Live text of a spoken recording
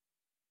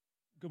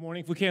Good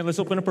morning. If we can, let's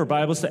open up our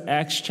Bibles to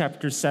Acts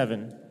chapter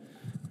 7.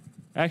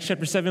 Acts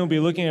chapter 7, we'll be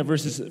looking at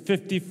verses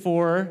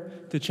 54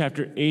 to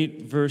chapter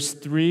 8, verse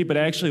 3. But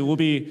actually, we'll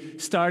be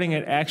starting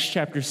at Acts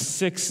chapter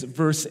 6,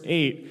 verse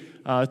 8.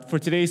 For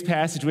today's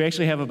passage, we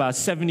actually have about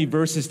 70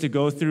 verses to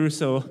go through,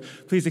 so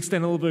please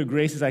extend a little bit of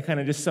grace as I kind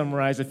of just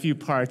summarize a few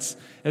parts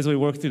as we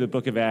work through the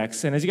book of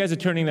Acts. And as you guys are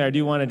turning there, I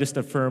do want to just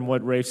affirm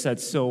what Rafe said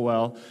so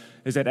well,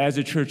 is that as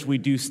a church, we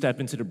do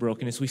step into the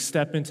brokenness. We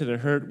step into the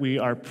hurt. We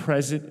are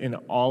present in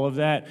all of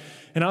that.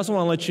 And I also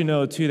want to let you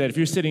know, too, that if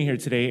you're sitting here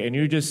today and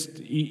you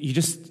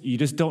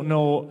just don't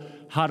know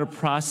how to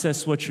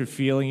process what you're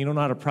feeling, you don't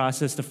know how to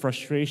process the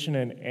frustration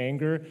and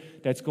anger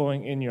that's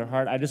going in your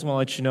heart, I just want to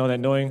let you know that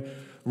knowing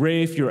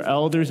Rafe, your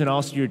elders, and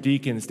also your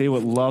deacons, they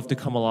would love to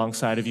come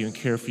alongside of you and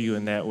care for you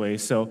in that way.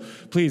 So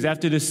please,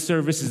 after this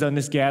service is done,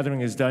 this gathering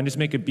is done, just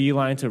make a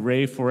beeline to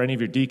Rafe or any of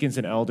your deacons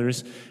and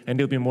elders, and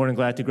they'll be more than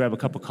glad to grab a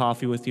cup of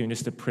coffee with you and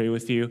just to pray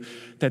with you.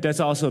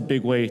 That's also a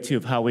big way, too,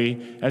 of how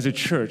we, as a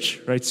church,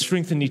 right,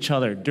 strengthen each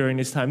other during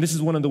this time. This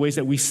is one of the ways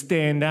that we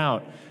stand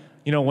out,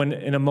 when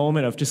in a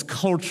moment of just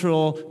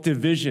cultural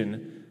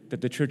division, that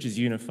the church is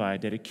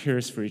unified, that it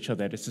cares for each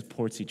other, that it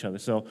supports each other.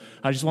 So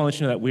I just want to let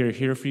you know that we are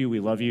here for you.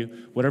 We love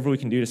you. Whatever we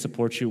can do to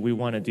support you, we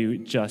want to do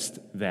just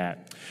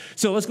that.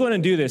 So let's go ahead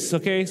and do this,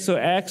 okay? So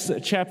Acts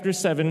chapter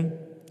 7,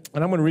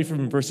 and I'm going to read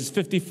from verses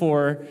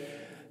 54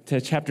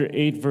 to chapter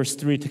 8, verse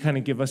 3, to kind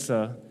of give us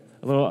a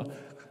little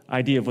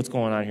idea of what's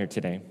going on here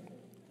today.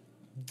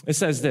 It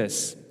says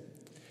this: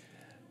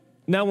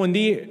 Now when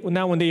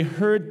they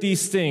heard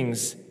these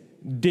things,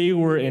 they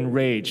were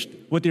enraged,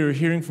 what they were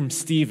hearing from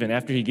Stephen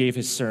after he gave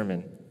his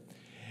sermon.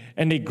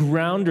 And they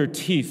ground their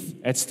teeth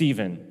at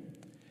Stephen.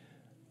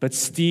 But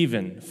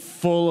Stephen,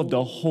 full of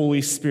the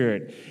Holy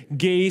Spirit,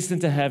 gazed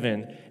into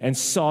heaven and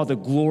saw the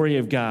glory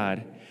of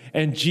God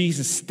and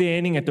Jesus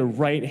standing at the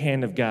right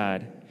hand of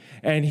God.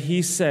 And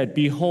he said,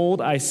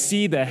 "Behold, I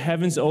see the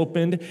heavens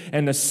opened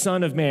and the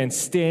Son of Man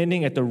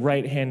standing at the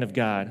right hand of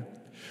God."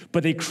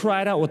 But they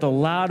cried out with a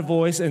loud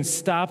voice and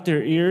stopped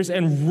their ears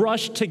and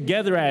rushed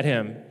together at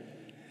him.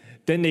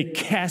 Then they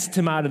cast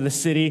him out of the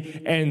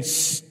city and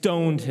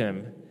stoned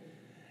him.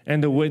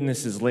 And the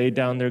witnesses laid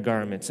down their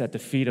garments at the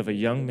feet of a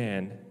young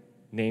man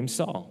named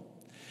Saul.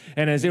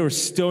 And as they were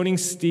stoning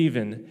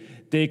Stephen,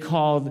 he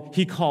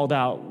called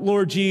out,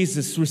 "Lord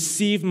Jesus,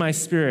 receive my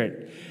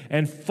spirit."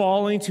 And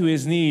falling to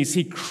his knees,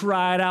 he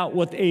cried out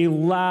with a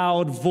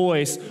loud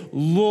voice,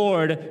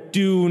 "Lord,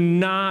 do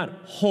not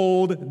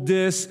hold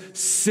this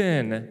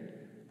sin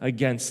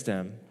against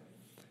them."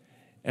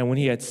 And when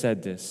he had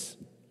said this,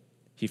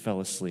 he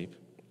fell asleep.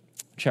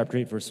 Chapter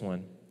 8, verse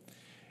 1.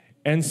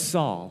 And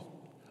Saul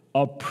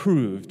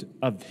approved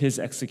of his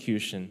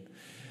execution.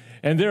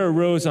 And there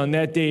arose on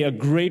that day a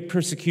great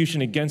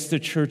persecution against the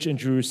church in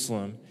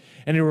Jerusalem.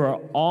 And they were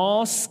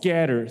all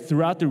scattered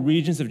throughout the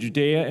regions of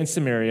Judea and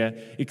Samaria,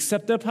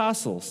 except the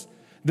apostles.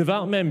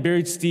 Devout men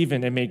buried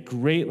Stephen and made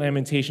great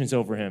lamentations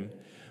over him.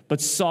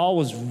 But Saul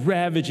was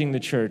ravaging the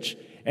church,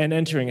 and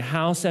entering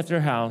house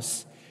after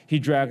house, he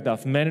dragged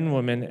off men and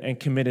women and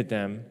committed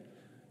them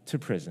to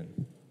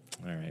prison.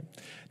 All right.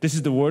 This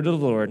is the word of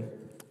the Lord.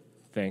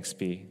 Thanks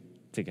be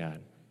to God.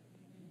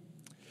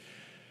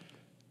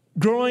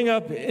 Growing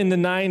up in the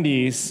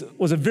 90s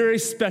was a very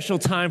special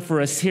time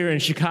for us here in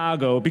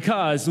Chicago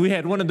because we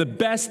had one of the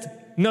best,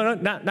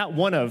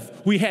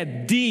 we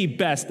had the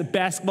best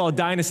basketball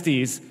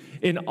dynasties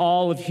in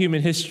all of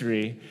human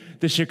history.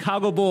 The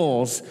Chicago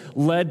Bulls,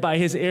 led by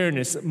His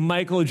Airness,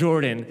 Michael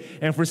Jordan.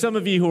 And for some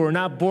of you who are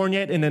not born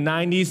yet in the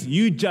 90s,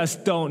 you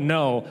just don't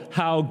know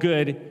how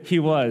good he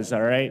was,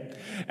 all right?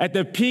 At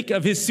the peak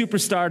of his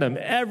superstardom,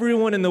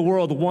 everyone in the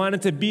world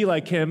wanted to be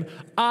like him.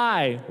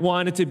 I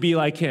wanted to be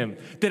like him.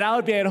 That I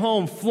would be at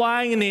home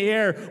flying in the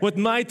air with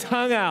my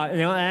tongue out,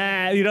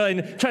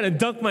 and trying to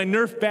dunk my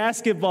Nerf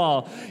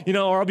basketball,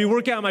 or I'll be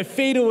working on my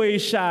fadeaway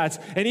shots.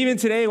 And even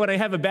today, when I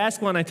have a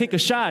basketball and I take a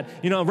shot,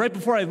 right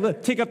before I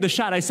take up the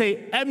shot, I say,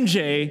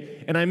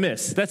 "MJ," and I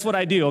miss. That's what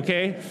I do,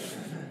 okay?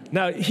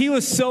 Now, he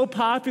was so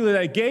popular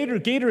that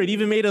Gatorade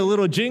even made a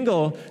little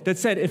jingle that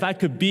said, "If I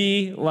could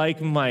be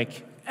like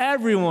Mike."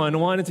 Everyone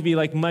wanted to be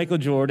like Michael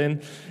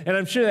Jordan. And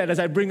I'm sure that as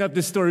I bring up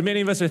this story, many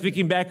of us are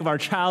thinking back of our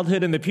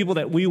childhood and the people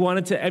that we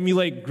wanted to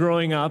emulate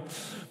growing up.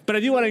 But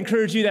I do want to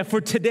encourage you that for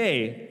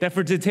today,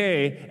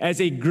 as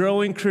a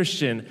growing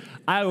Christian,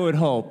 I would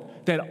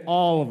hope that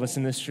all of us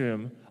in this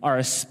room are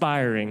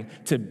aspiring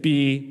to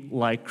be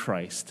like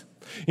Christ.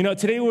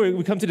 Today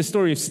we come to the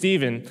story of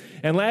Stephen,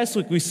 and last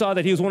week we saw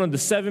that he was one of the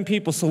 7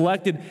 people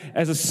selected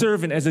as a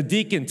servant, as a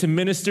deacon, to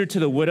minister to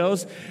the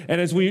widows.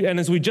 And as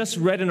we just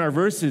read in our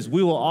verses,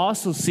 we will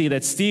also see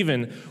that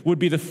Stephen would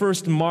be the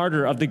first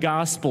martyr of the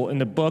gospel in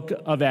the book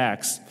of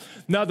Acts.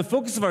 Now, the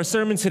focus of our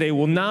sermon today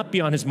will not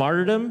be on his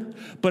martyrdom,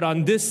 but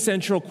on this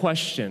central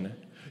question: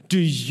 do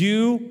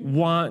you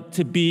want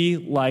to be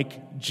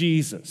like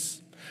Jesus?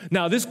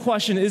 Now, this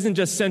question isn't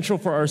just central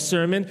for our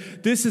sermon.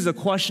 This is a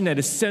question that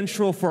is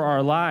central for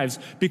our lives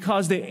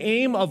because the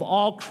aim of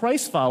all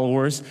Christ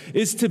followers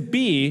is to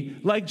be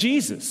like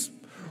Jesus.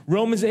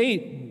 Romans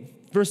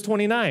 8 Verse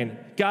 29,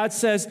 God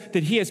says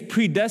that he has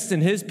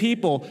predestined his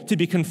people to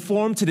be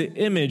conformed to the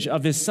image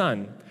of his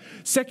Son.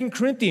 2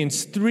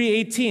 Corinthians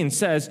 3:18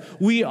 says,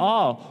 we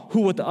all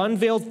who with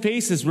unveiled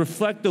faces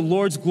reflect the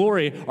Lord's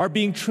glory are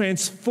being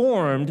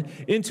transformed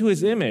into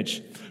his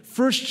image.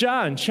 1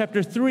 John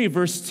chapter 3,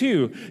 verse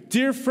 2,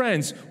 dear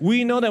friends,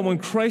 we know that when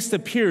Christ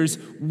appears,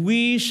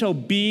 we shall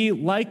be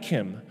like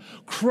him.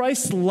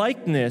 Christ's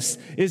likeness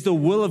is the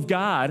will of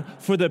God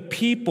for the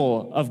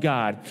people of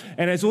God.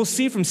 And as we'll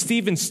see from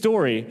Stephen's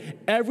story,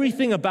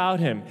 everything about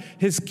him,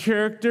 his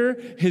character,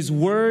 his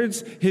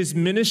words, his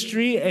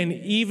ministry, and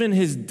even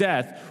his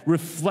death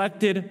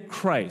reflected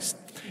Christ.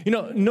 You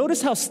know,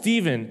 notice how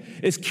Stephen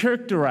is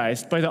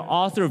characterized by the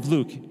author of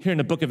Luke here in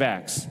the book of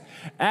Acts.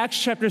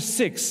 Acts chapter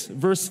 6,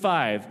 verse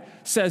 5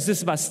 says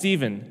this about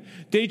Stephen.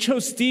 They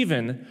chose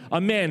Stephen,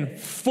 a man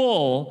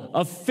full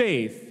of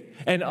faith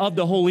and of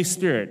the Holy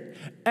Spirit.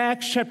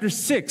 Acts chapter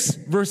 6,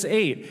 verse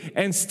 8,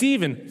 and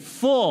Stephen,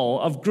 full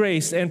of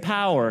grace and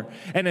power.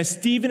 And as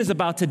Stephen is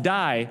about to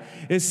die,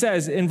 it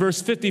says in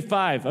verse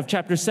 55 of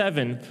chapter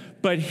 7,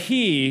 but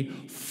he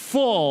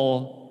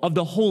full of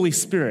the Holy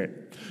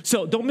Spirit.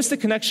 So don't miss the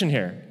connection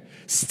here.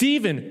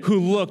 Stephen, who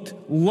looked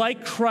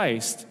like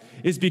Christ,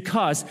 is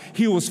because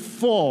he was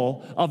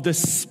full of the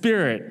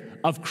Spirit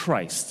of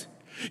Christ.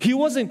 He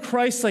wasn't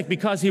Christ-like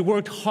because he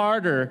worked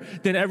harder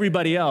than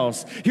everybody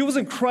else. He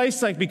wasn't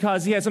Christ-like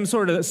because he had some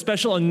sort of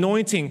special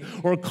anointing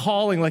or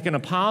calling like an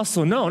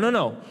apostle.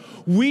 No.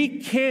 We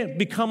can't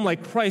become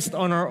like Christ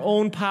on our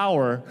own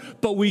power,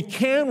 but we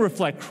can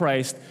reflect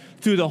Christ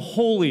through the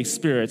Holy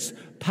Spirit's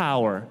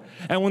power.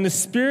 And when the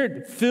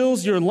Spirit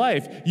fills your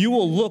life, you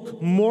will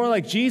look more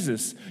like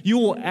Jesus. You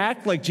will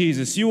act like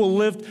Jesus. You will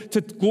live to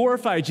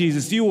glorify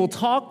Jesus. You will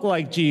talk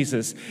like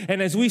Jesus.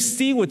 And as we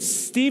see with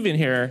Stephen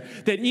here,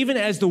 that even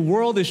as the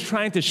world is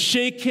trying to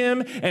shake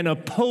him and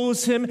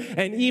oppose him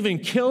and even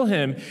kill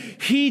him,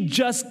 he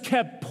just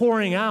kept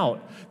pouring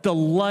out the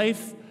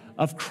life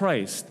of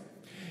Christ.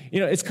 You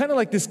know, it's kind of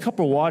like this cup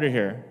of water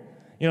here,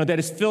 you know, that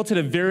is filled to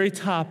the very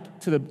top,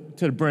 to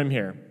the brim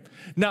here.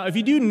 Now, if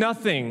you do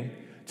nothing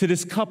to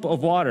this cup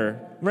of water,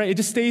 right, it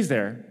just stays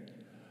there.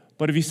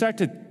 But if you start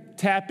to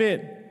tap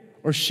it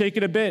or shake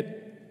it a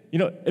bit, you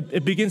know,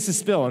 it begins to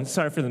spill. And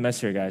sorry for the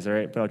mess here, guys, all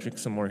right? But I'll drink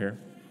some more here.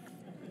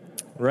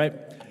 Right?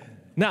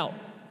 Now,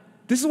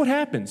 this is what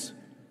happens.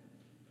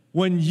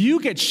 When you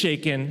get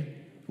shaken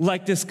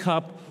like this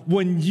cup,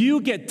 when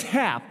you get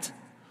tapped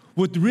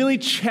with really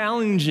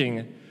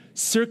challenging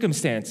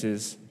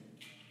circumstances,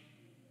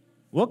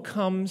 what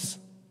comes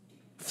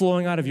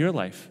flowing out of your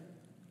life?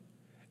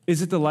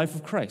 Is it the life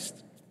of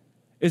Christ?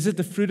 Is it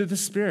the fruit of the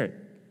Spirit?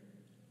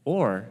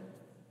 Or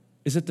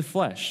is it the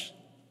flesh?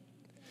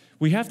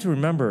 We have to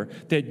remember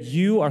that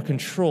you are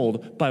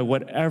controlled by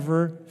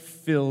whatever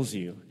fills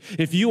you.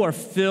 If you are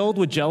filled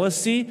with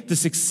jealousy, the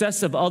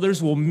success of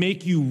others will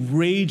make you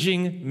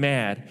raging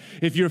mad.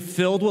 If you're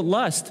filled with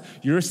lust,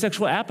 your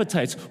sexual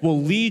appetites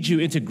will lead you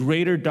into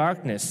greater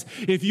darkness.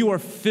 If you are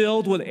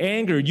filled with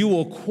anger, you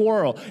will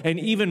quarrel and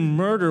even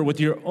murder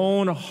with your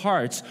own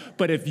hearts.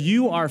 But if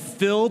you are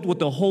filled with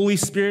the Holy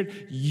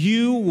Spirit,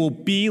 you will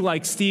be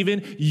like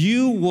Stephen.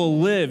 You will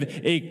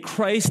live a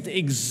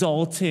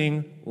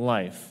Christ-exalting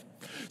life.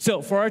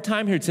 So for our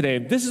time here today,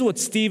 this is what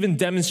Stephen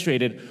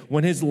demonstrated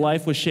when his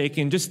life was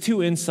shaken. Just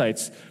two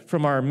insights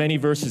from our many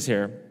verses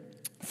here.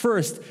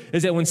 First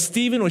is that when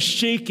Stephen was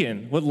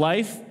shaken with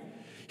life,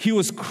 he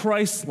was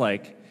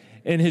Christ-like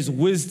in his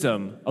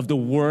wisdom of the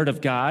Word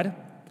of God.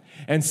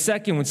 And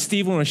second, when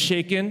Stephen was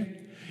shaken,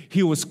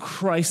 he was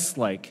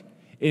Christ-like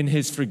in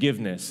his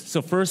forgiveness.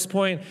 So first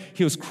point,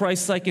 he was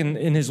Christ-like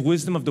in his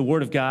wisdom of the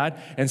Word of God.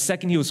 And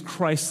second, he was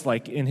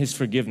Christ-like in his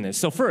forgiveness.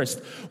 So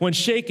first, when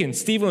shaken,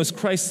 Stephen was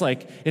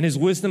Christ-like in his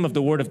wisdom of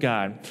the Word of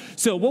God.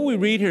 So what we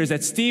read here is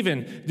that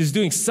Stephen is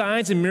doing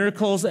signs and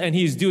miracles, and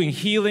he's doing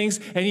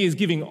healings, and he is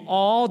giving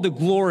all the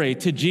glory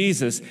to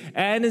Jesus,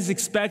 and is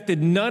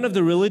expected none of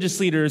the religious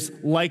leaders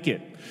like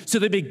it. So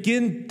they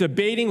begin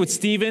debating with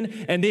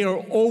Stephen, and they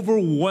are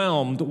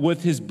overwhelmed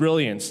with his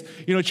brilliance.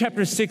 You know,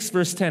 chapter 6,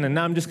 verse 10, and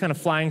now I'm just kind of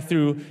flying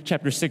through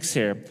chapter 6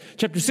 here.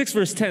 Chapter 6,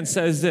 verse 10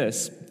 says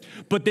this,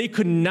 but they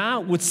could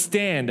not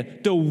withstand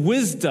the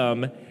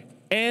wisdom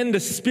and the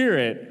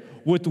spirit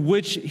with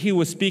which he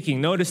was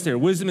speaking. Notice there,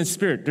 wisdom and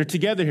spirit, they're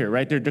together here,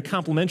 right? They're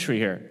complementary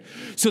here.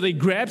 So they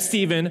grab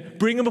Stephen,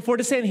 bring him before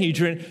the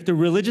Sanhedrin, the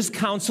religious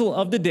council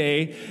of the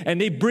day,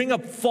 and they bring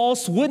up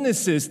false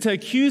witnesses to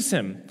accuse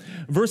him.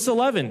 Verse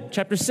 11,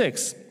 chapter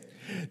 6.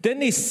 Then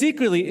they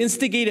secretly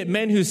instigated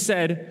men who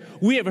said,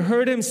 we have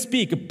heard him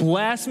speak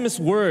blasphemous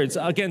words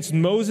against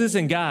Moses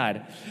and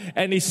God.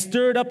 And they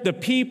stirred up the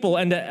people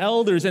and the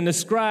elders and the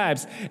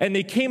scribes, and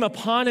they came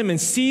upon him and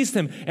seized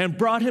him and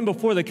brought him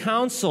before the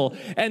council.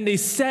 And they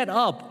set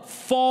up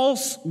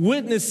false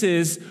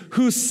witnesses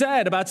who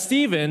said about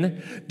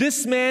Stephen,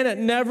 this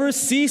man never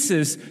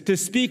ceases to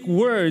speak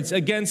words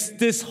against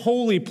this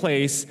holy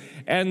place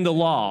and the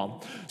law.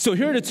 So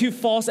here are the two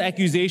false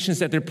accusations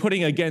that they're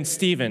putting against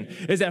Stephen.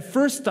 Is that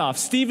first off,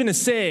 Stephen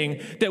is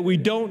saying that we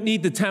don't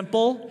need the temple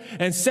temple.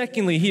 And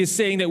secondly, he is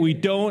saying that we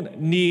don't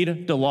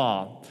need the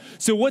law.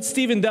 So what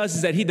Stephen does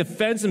is that he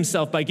defends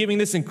himself by giving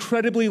this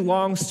incredibly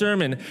long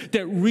sermon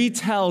that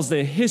retells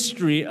the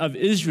history of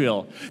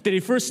Israel. That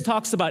he first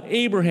talks about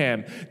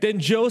Abraham, then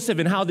Joseph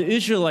and how the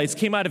Israelites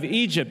came out of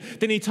Egypt.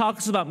 Then he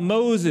talks about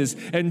Moses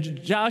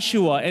and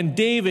Joshua and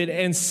David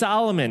and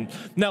Solomon.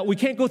 Now, we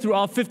can't go through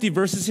all 50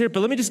 verses here, but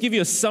let me just give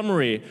you a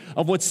summary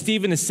of what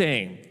Stephen is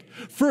saying.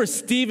 First,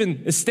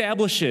 Stephen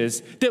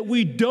establishes that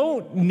we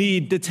don't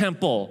need the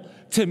temple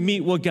to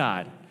meet with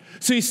God.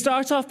 So he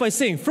starts off by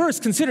saying,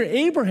 first, consider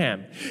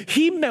Abraham.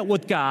 He met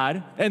with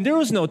God, and there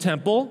was no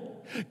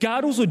temple.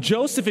 God was with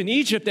Joseph in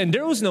Egypt, and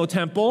there was no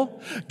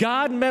temple.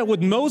 God met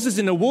with Moses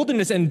in the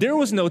wilderness, and there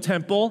was no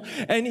temple.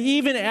 And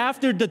even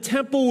after the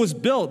temple was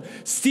built,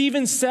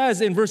 Stephen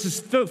says in verses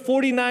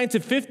 49 to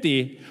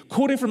 50,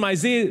 quoting from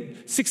Isaiah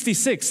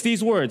 66,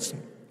 these words,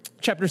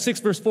 chapter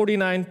 6, verse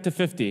 49 to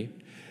 50.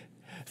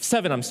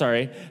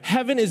 7,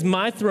 Heaven is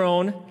my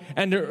throne,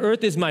 and the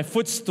earth is my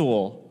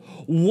footstool.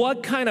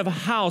 What kind of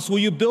house will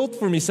you build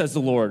for me, says the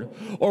Lord?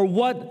 Or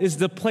what is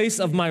the place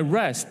of my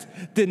rest?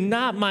 Did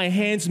not my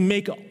hands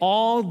make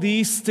all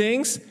these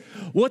things?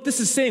 What this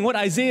is saying, what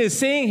Isaiah is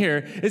saying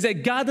here, is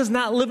that God does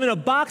not live in a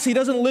box. He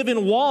doesn't live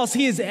in walls.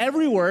 He is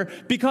everywhere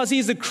because he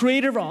is the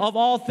creator of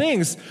all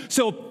things.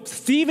 So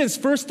Stephen's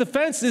first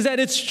defense is that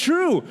it's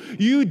true.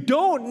 You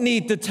don't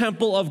need the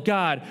temple of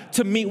God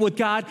to meet with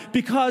God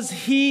because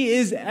he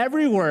is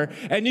everywhere.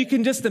 And you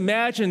can just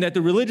imagine that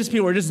the religious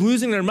people are just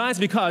losing their minds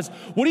because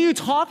what are you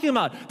talking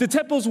about? The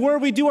temple is where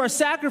we do our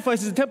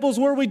sacrifices. The temple is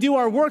where we do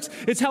our works.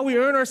 It's how we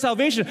earn our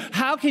salvation.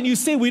 How can you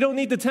say we don't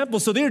need the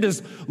temple? So they're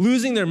just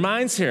losing their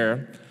minds here.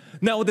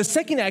 Now, with the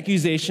second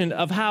accusation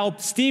of how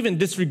Stephen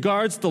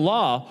disregards the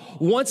law,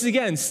 once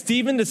again,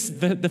 Stephen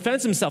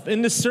defends himself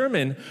in this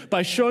sermon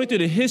by showing through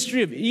the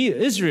history of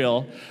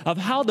Israel of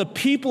how the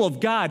people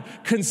of God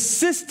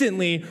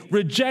consistently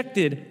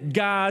rejected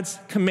God's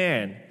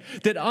command.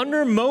 That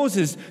under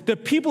Moses, the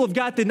people of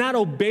God did not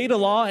obey the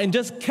law and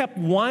just kept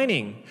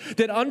whining.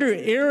 That under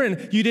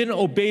Aaron, you didn't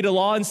obey the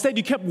law. Instead,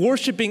 you kept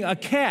worshiping a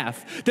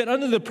calf. That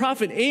under the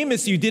prophet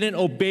Amos, you didn't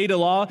obey the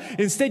law.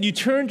 Instead, you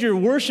turned your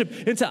worship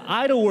into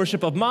idol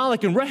worship of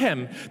Moloch and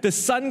Rehem, the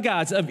sun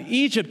gods of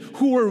Egypt,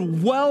 who were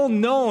well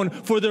known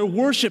for their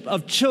worship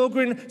of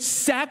children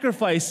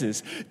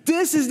sacrifices.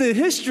 This is the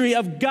history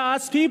of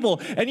God's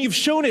people, and you've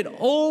shown it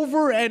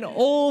over and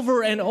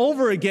over and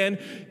over again.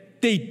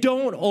 They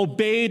don't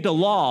obey the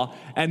law.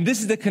 And this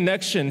is the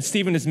connection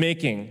Stephen is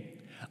making.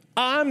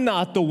 I'm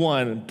not the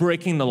one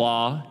breaking the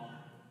law.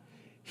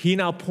 He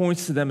now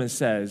points to them and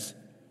says,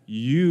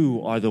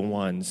 you are the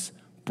ones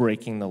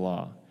breaking the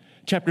law.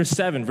 Chapter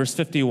 7, verse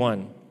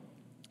 51.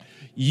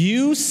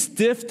 You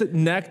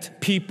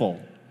stiff-necked people,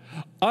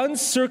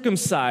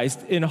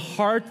 uncircumcised in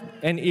heart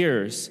and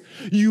ears,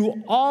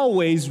 you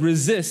always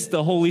resist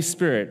the Holy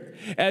Spirit.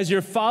 As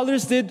your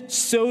fathers did,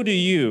 so do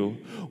you.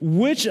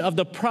 Which of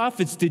the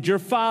prophets did your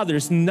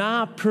fathers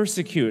not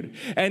persecute?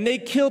 And they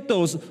killed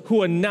those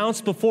who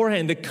announced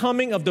beforehand the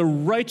coming of the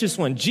righteous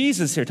one,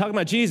 Jesus here, talking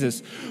about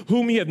Jesus,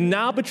 whom you have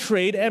now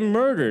betrayed and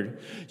murdered.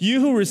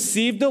 You who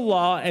received the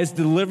law as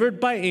delivered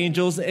by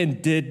angels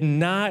and did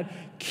not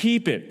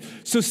keep it.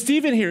 So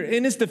Stephen here,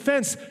 in his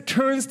defense,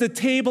 turns the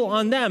table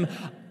on them.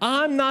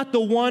 I'm not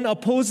the one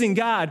opposing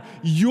God.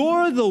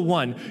 You're the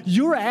one.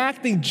 You're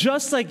acting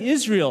just like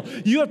Israel.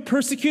 You have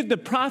persecuted the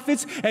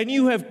prophets and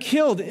you have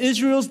killed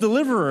Israel's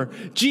deliverer,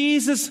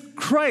 Jesus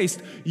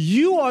Christ.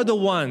 You are the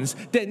ones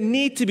that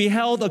need to be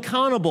held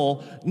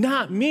accountable,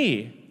 not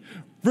me.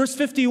 Verse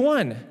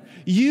 51,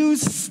 you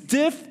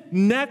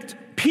stiff-necked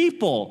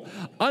people,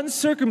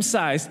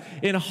 uncircumcised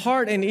in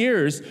heart and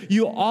ears,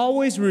 you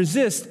always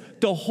resist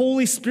the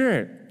Holy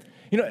Spirit.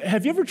 You know,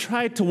 have you ever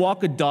tried to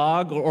walk a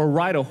dog or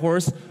ride a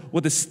horse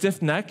with a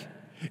stiff neck?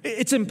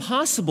 It's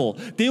impossible.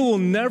 They will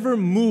never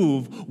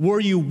move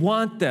where you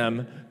want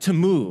them to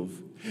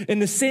move. In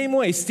the same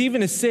way,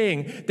 Stephen is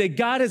saying that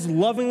God has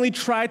lovingly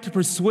tried to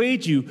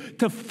persuade you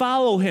to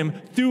follow him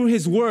through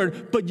his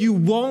word, but you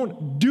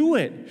won't do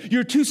it.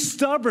 You're too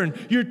stubborn.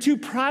 You're too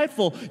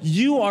prideful.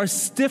 You are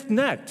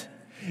stiff-necked.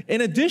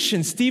 In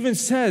addition, Stephen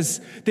says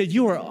that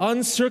you are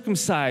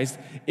uncircumcised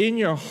in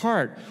your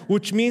heart,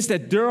 which means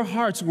that their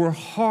hearts were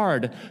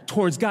hard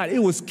towards God. It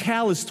was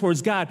callous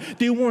towards God.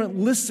 They weren't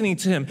listening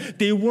to him.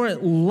 They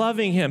weren't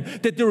loving him.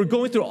 That they were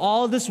going through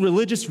all this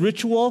religious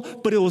ritual,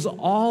 but it was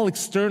all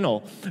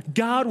external.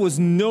 God was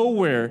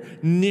nowhere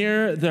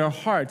near their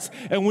hearts.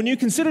 And when you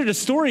consider the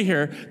story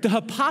here, the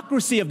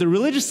hypocrisy of the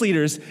religious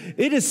leaders,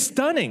 it is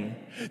stunning.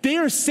 They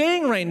are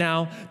saying right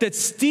now that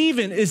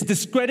Stephen is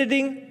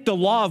discrediting the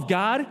law of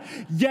God,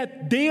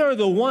 yet they are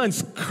the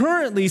ones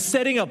currently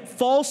setting up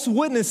false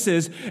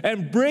witnesses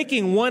and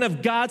breaking one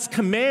of God's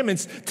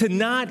commandments to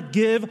not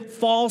give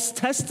false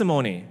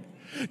testimony.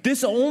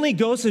 This only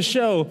goes to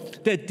show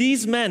that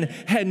these men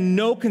had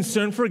no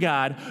concern for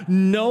God,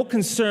 no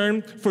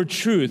concern for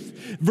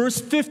truth. Verse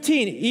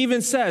 15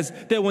 even says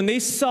that when they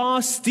saw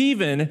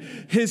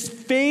Stephen, his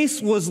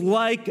face was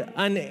like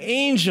an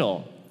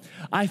angel.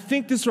 I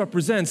think this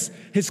represents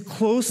his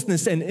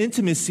closeness and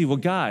intimacy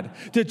with God.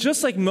 That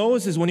just like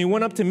Moses, when he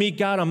went up to meet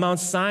God on Mount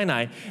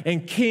Sinai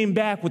and came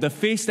back with a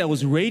face that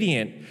was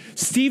radiant,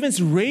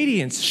 Stephen's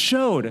radiance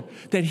showed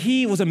that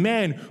he was a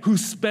man who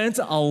spent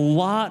a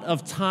lot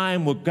of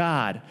time with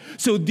God.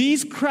 So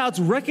these crowds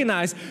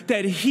recognized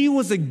that he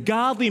was a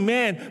godly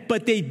man,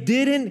 but they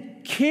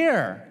didn't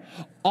care.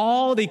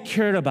 All they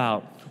cared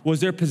about was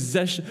their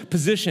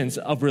positions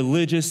of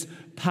religious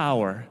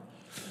power.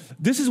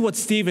 This is what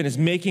Stephen is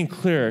making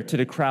clear to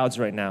the crowds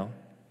right now.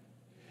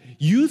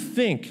 You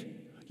think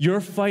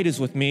your fight is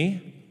with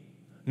me?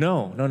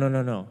 No.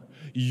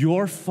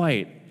 Your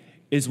fight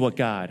is with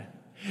God.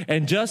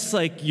 And just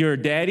like your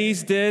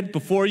daddies did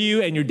before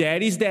you, and your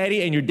daddy's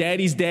daddy, and your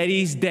daddy's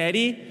daddy's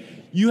daddy,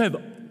 you have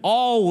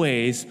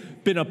always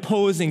been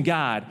opposing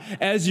God.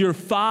 As your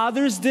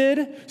fathers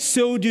did,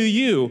 so do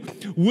you.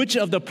 Which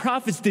of the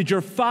prophets did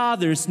your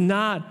fathers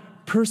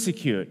not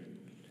persecute?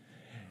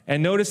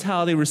 And notice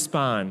how they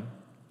respond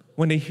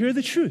when they hear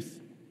the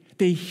truth.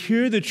 They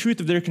hear the truth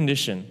of their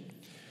condition.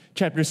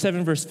 Chapter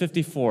 7, verse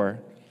 54.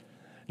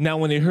 Now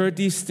when they heard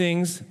these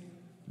things,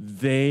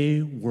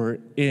 they were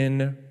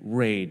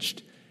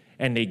enraged,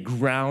 and they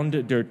ground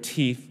their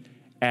teeth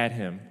at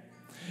him.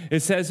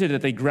 It says here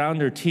that they ground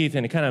their teeth,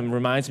 and it kind of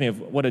reminds me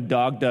of what a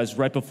dog does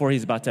right before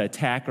he's about to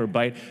attack or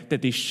bite,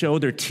 that they show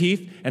their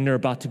teeth and they're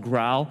about to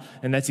growl,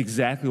 and that's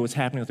exactly what's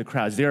happening with the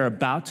crowds. They're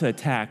about to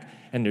attack,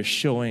 and they're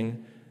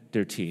showing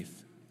their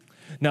teeth.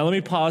 Now, let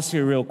me pause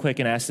here real quick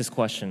and ask this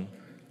question.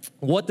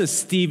 What does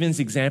Stephen's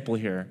example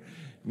here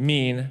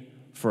mean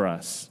for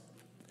us?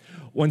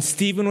 When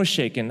Stephen was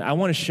shaken, I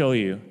want to show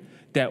you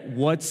that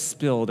what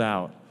spilled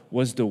out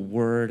was the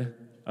Word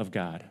of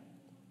God.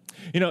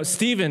 You know,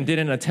 Stephen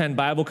didn't attend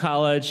Bible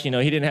college. You know,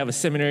 he didn't have a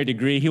seminary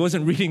degree. He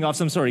wasn't reading off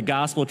some sort of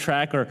gospel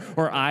track or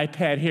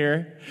iPad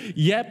here.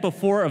 Yet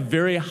before a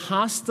very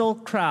hostile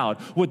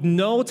crowd with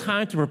no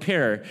time to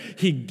prepare,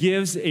 he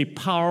gives a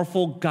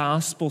powerful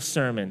gospel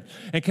sermon.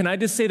 And can I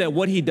just say that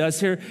what he does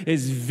here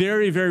is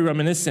very, very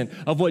reminiscent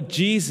of what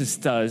Jesus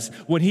does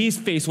when he's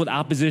faced with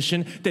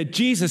opposition, that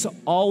Jesus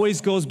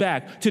always goes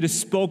back to the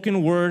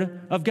spoken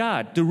word of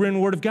God, the written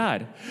word of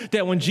God.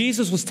 That when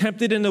Jesus was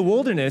tempted in the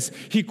wilderness,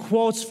 he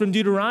quotes from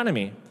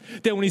Deuteronomy.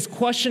 That when he's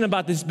questioned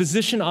about this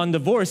position on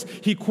divorce,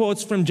 he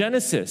quotes from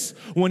Genesis.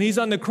 When he's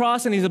on the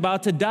cross and he's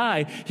about to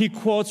die, he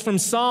quotes from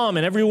Psalm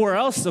and everywhere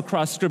else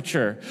across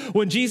Scripture.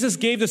 When Jesus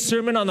gave the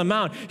Sermon on the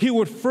Mount, he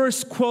would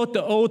first quote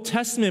the Old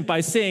Testament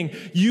by saying,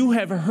 "You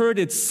have heard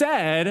it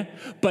said,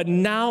 but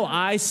now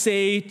I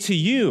say to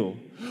you."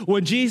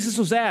 When Jesus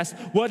was asked,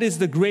 what is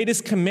the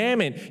greatest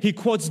commandment? He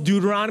quotes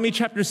Deuteronomy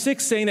chapter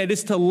 6 saying that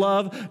it's to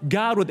love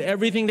God with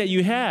everything that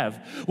you have.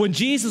 When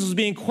Jesus was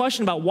being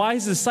questioned about why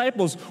his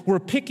disciples were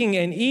picking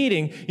and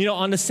eating,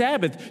 on the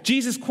Sabbath,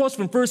 Jesus quotes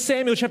from 1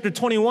 Samuel chapter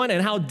 21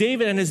 and how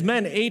David and his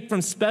men ate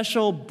from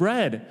special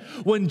bread.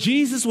 When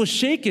Jesus was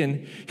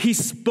shaken, he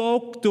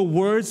spoke the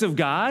words of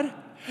God.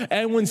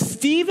 And when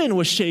Stephen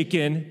was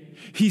shaken,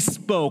 he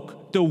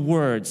spoke the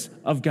words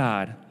of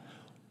God.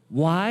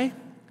 Why?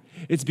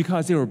 It's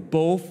because they were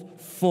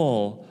both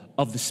full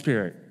of the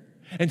Spirit.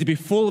 And to be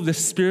full of the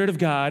Spirit of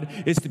God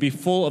is to be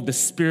full of the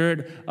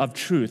Spirit of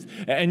truth.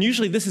 And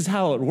usually this is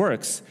how it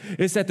works.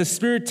 It's that the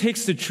Spirit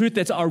takes the truth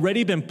that's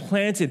already been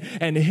planted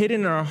and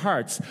hidden in our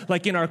hearts,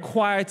 like in our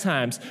quiet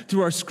times,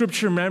 through our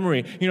scripture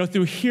memory,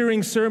 through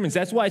hearing sermons.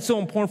 That's why it's so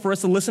important for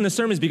us to listen to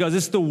sermons, because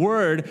it's the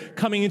Word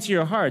coming into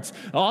your hearts.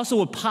 Also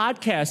with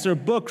podcasts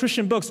or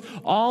Christian books,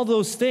 all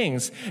those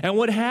things. And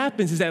what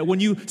happens is that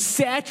when you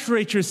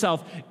saturate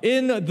yourself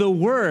in the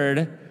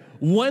Word,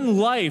 when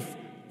life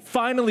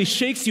finally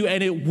shakes you,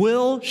 and it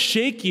will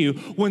shake you,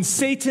 when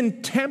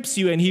Satan tempts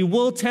you, and he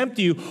will tempt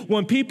you,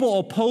 when people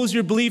oppose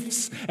your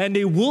beliefs, and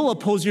they will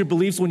oppose your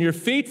beliefs when you're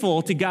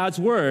faithful to God's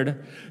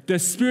word, the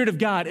Spirit of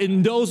God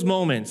in those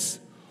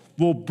moments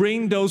will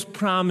bring those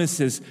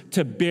promises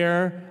to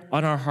bear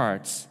on our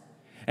hearts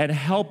and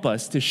help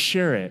us to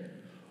share it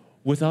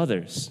with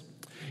others.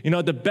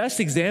 The best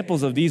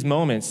examples of these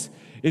moments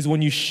is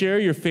when you share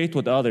your faith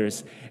with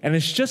others. And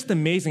it's just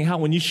amazing how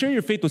when you share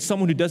your faith with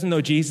someone who doesn't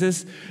know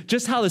Jesus,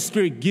 just how the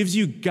Spirit gives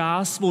you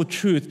gospel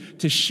truth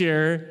to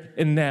share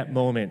in that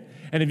moment.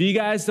 And if you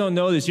guys don't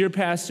know this, you're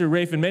Pastor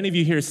Rafe, and many of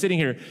you here sitting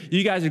here,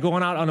 you guys are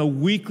going out on a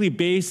weekly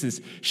basis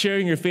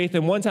sharing your faith.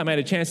 And one time I had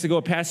a chance to go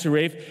with Pastor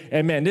Rafe,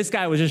 and man, this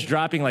guy was just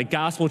dropping like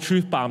gospel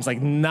truth bombs like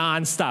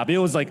nonstop. It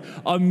was like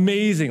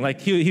amazing. Like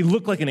he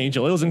looked like an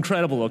angel. It was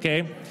incredible,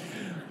 okay?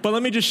 But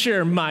let me just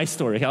share my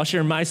story. Okay? I'll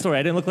share my story.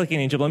 I didn't look like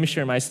an angel, but let me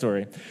share my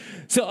story.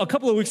 So a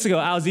couple of weeks ago,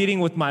 I was eating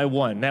with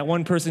that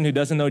one person who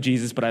doesn't know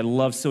Jesus, but I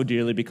love so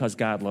dearly because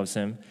God loves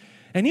him.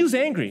 And he was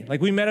angry.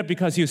 Like we met up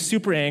because he was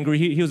super angry.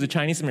 He was a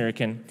Chinese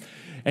American.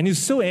 And he was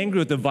so angry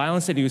with the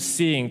violence that he was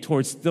seeing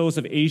towards those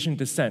of Asian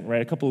descent,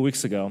 right, a couple of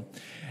weeks ago.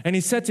 And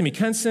he said to me,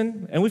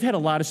 Kenson, and we've had a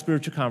lot of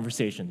spiritual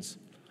conversations,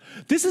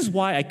 this is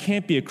why I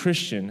can't be a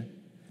Christian,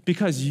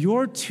 because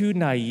you're too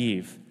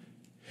naive.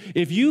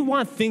 If you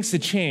want things to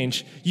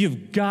change,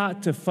 you've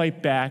got to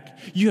fight back.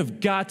 You have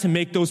got to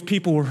make those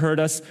people who hurt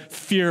us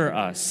fear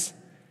us.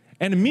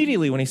 And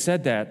immediately when he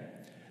said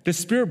that, the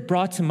Spirit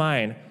brought to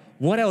mind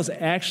what I was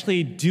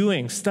actually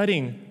doing,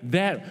 studying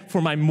that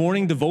for my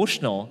morning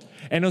devotional.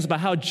 And it was about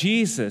how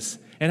Jesus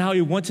and how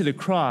he went to the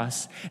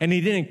cross, and he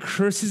didn't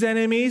curse his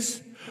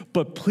enemies,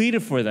 but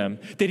pleaded for them.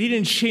 That he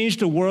didn't change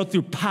the world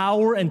through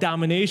power and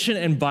domination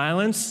and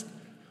violence,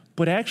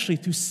 but actually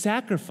through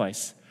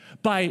sacrifice,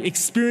 by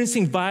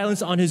experiencing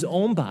violence on his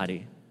own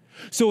body.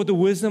 So with the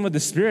wisdom of the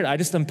Spirit, I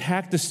just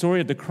unpacked the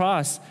story of the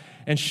cross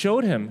and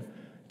showed him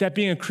that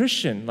being a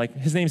Christian, like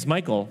his name's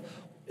Michael,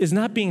 is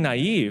not being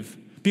naive,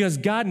 because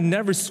God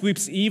never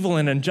sweeps evil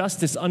and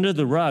injustice under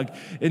the rug.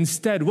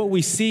 Instead, what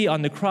we see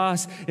on the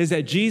cross is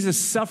that Jesus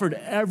suffered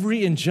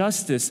every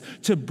injustice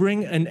to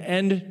bring an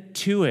end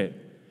to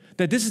it.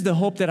 That this is the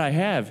hope that I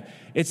have.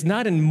 It's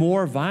not in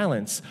more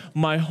violence.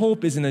 My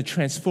hope is in the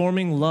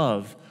transforming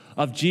love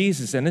of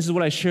Jesus. And this is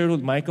what I shared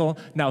with Michael.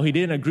 Now, he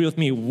didn't agree with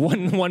me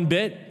one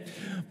bit,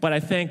 but I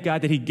thank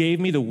God that he gave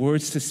me the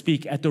words to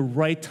speak at the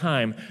right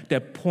time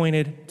that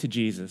pointed to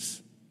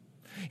Jesus.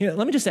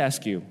 Let me just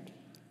ask you,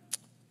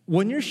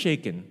 when you're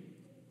shaken,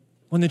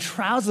 when the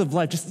trials of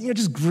life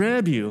just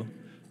grab you,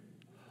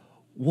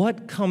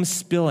 what comes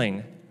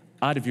spilling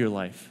out of your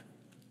life?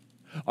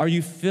 Are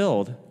you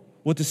filled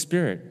with the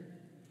Spirit?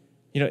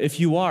 If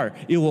you are,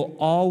 it will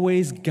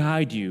always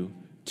guide you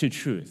to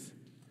truth.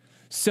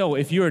 So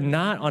if you're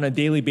not on a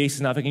daily basis,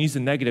 now if I can use a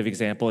negative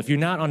example, if you're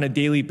not on a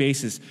daily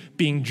basis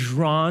being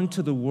drawn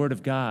to the Word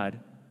of God,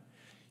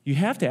 you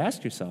have to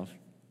ask yourself,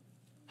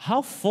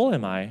 how full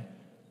am I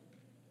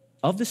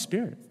of the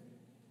Spirit?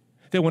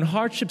 That when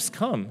hardships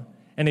come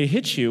and they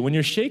hit you, when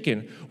you're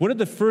shaken, what are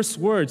the first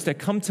words that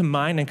come to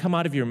mind and come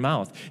out of your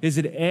mouth? Is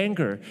it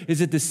anger?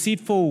 Is it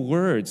deceitful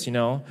words,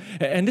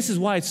 And this is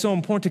why it's so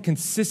important to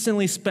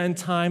consistently spend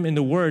time in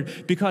the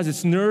Word, because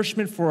it's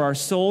nourishment for our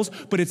souls,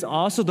 but it's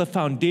also the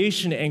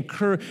foundation and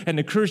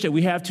the courage that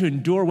we have to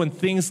endure when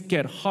things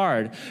get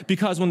hard.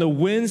 Because when the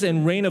winds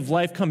and rain of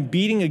life come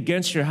beating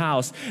against your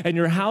house, and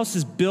your house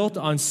is built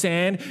on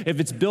sand, if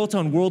it's built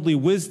on worldly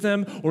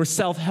wisdom or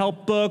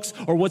self-help books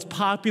or what's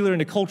popular in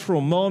the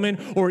cultural moment,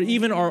 or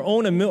even our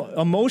own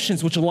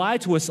emotions, which lie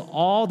to us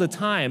all the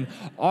time,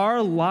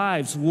 our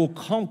lives will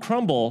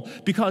crumble,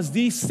 because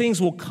these things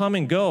will come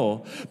and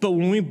go. But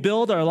when we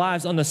build our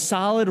lives on the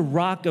solid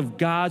rock of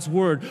God's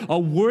Word, a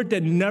Word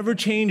that never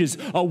changes,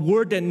 a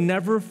Word that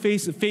never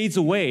fades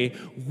away,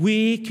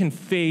 we can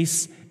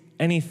face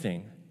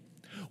anything.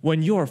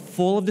 When you are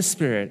full of the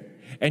Spirit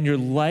and your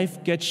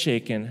life gets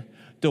shaken,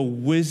 the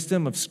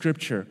wisdom of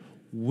Scripture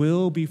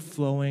will be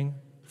flowing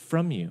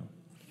from you.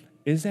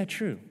 Is that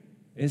true?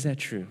 Is that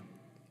true?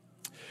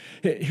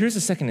 Here's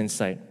a second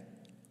insight.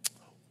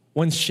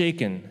 When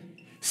shaken,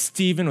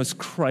 Stephen was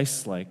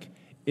Christ-like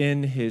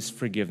in his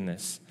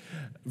forgiveness.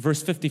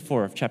 Verse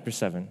 54 of chapter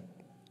 7.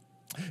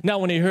 Now,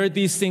 when they heard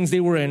these things,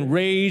 they were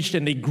enraged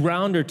and they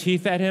ground their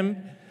teeth at him.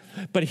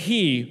 But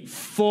he,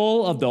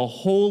 full of the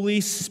Holy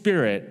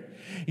Spirit,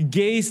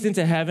 gazed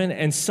into heaven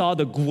and saw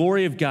the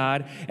glory of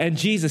God and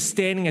Jesus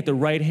standing at the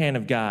right hand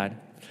of God.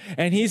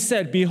 And he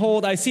said,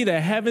 "Behold, I see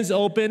the heavens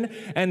open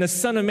and the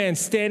Son of Man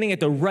standing at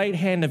the right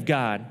hand of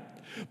God."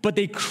 But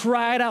they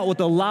cried out with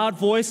a loud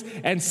voice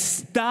and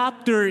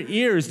stopped their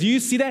ears. Do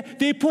you see that?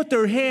 They put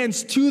their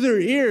hands to their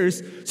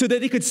ears so that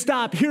they could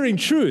stop hearing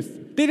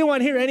truth. They didn't want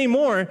to hear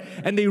anymore,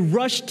 and they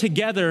rushed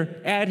together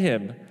at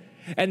him.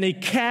 And they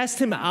cast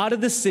him out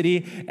of the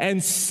city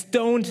and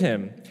stoned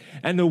him.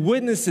 And the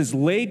witnesses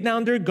laid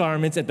down their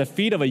garments at the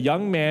feet of a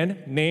young man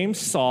named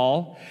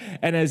Saul.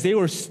 And as they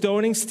were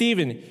stoning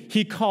Stephen,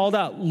 he called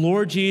out,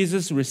 "Lord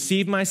Jesus,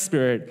 receive my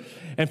spirit."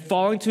 And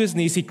falling to his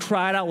knees, he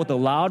cried out with a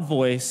loud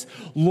voice,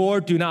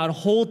 "Lord, do not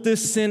hold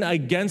this sin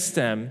against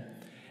them."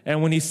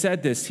 And when he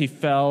said this, he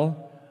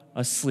fell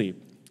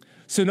asleep.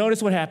 So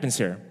notice what happens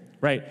here,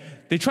 right?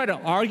 They try to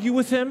argue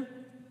with him.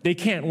 They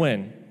can't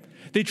win.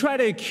 They try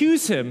to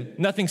accuse him.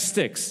 Nothing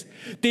sticks.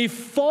 They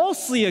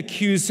falsely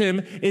accuse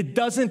him. It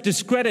doesn't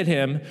discredit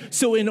him.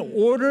 So in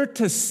order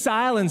to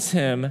silence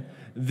him,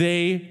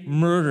 they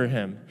murder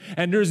him.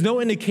 And there's no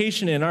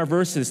indication in our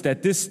verses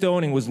that this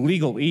stoning was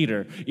legal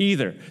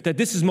either, that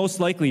this is most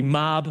likely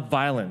mob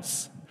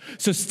violence.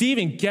 So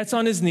Stephen gets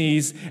on his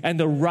knees, and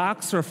the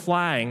rocks are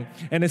flying.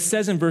 And it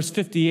says in verse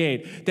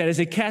 58 that as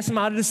they cast him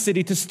out of the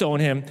city to stone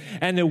him,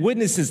 and the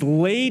witnesses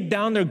laid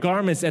down their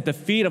garments at the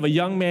feet of a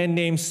young man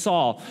named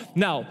Saul.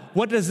 Now,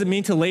 what does it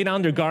mean to lay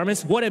down their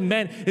garments? What it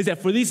meant is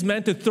that for these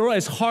men to throw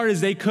as hard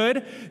as they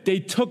could, they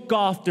took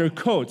off their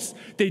coats.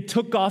 They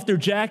took off their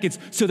jackets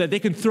so that they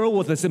could throw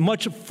with as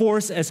much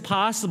force as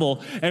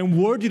possible.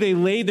 And where do they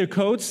lay their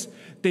coats?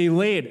 They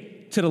lay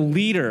it to the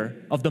leader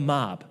of the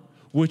mob,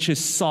 which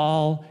is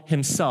Saul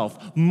himself.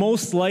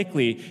 Most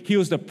likely, he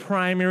was the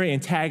primary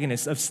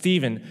antagonist of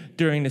Stephen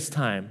during this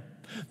time.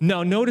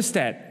 Now, notice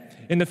that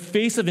in the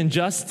face of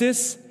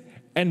injustice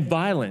and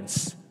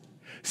violence,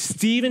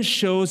 Stephen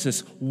shows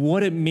us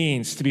what it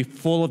means to be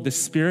full of the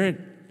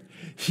Spirit.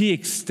 He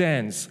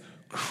extends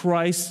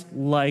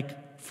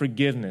Christ-like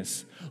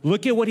forgiveness.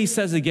 Look at what he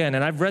says again,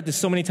 and I've read this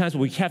so many times, but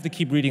we have to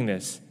keep reading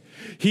this.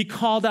 He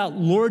called out,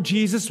 "Lord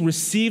Jesus,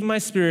 receive my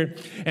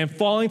spirit." And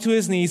falling to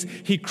his knees,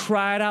 he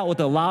cried out with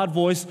a loud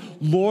voice,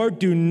 "Lord,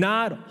 do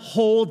not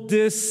hold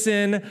this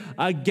sin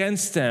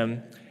against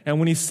them." And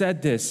when he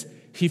said this,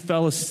 he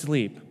fell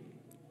asleep.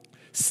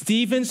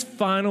 Stephen's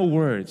final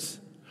words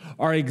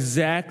are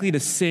exactly the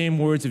same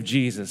words of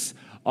Jesus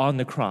on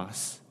the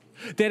cross.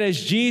 That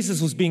as Jesus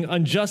was being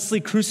unjustly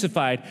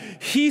crucified,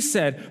 he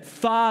said,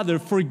 "Father,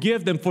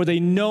 forgive them, for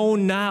they know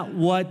not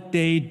what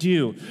they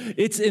do."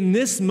 It's in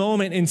this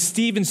moment in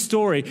Stephen's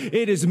story,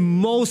 it is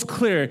most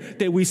clear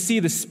that we see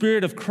the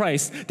Spirit of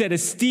Christ, that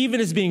as Stephen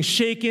is being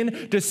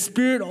shaken, the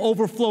Spirit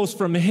overflows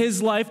from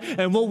his life,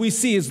 and what we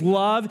see is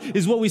love,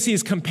 is what we see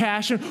is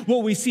compassion,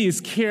 what we see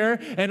is care,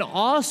 and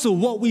also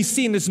what we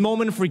see in this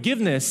moment of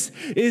forgiveness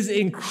is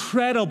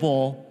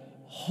incredible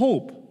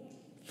hope.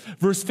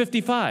 Verse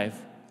 55.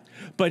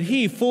 But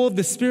he, full of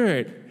the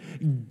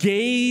Spirit,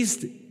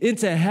 gazed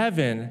into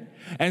heaven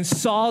and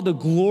saw the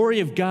glory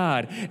of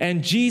God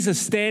and Jesus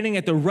standing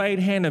at the right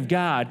hand of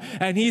God.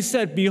 And he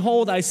said,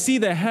 "Behold, I see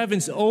the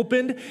heavens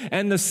opened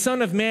and the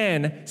Son of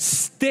Man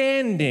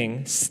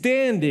standing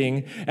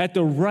at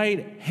the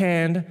right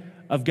hand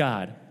of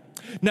God."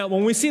 Now,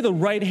 when we see the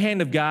right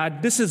hand of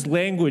God, this is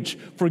language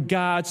for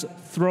God's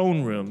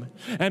throne room.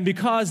 And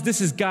because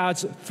this is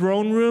God's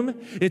throne room,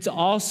 it's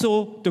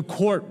also the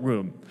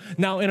courtroom.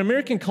 Now, in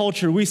American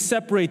culture, we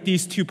separate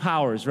these two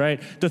powers, right?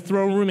 The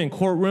throne room and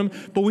courtroom.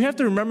 But we have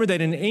to remember that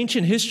in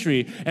ancient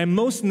history and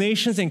most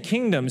nations and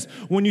kingdoms,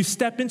 when you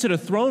step into the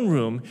throne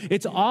room,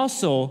 it's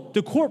also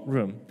the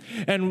courtroom.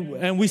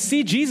 And we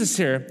see Jesus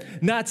here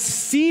not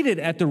seated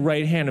at the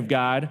right hand of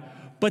God,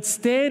 but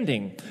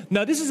standing.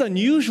 Now, this is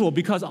unusual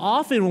because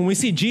often when we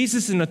see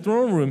Jesus in the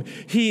throne room,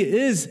 he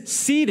is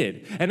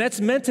seated. And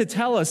that's meant to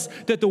tell us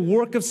that the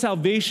work of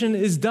salvation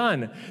is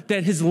done,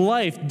 that his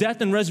life, death,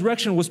 and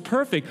resurrection was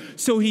perfect.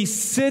 So he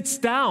sits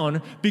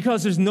down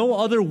because there's no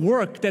other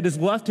work that is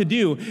left to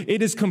do.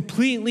 It is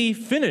completely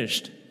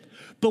finished.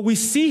 But we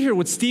see here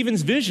with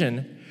Stephen's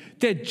vision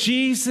that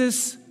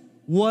Jesus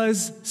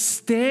was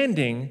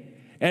standing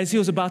as he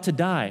was about to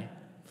die.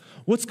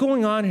 What's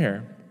going on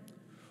here?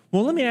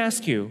 Well, let me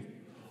ask you,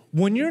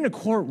 when you're in a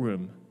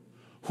courtroom,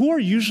 who are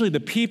usually the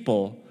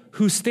people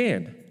who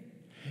stand?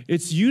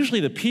 It's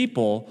usually the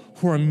people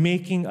who are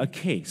making a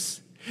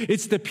case.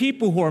 It's the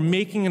people who are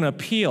making an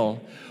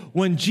appeal.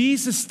 When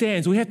Jesus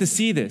stands, we have to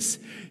see this.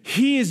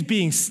 He is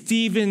being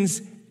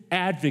Stephen's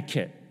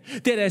advocate.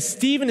 That as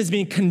Stephen is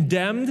being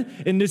condemned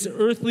in this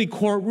earthly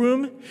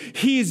courtroom,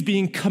 he is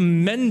being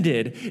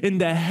commended in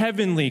the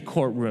heavenly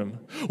courtroom.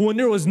 When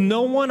there was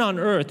no one on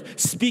earth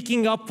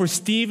speaking up for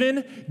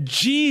Stephen,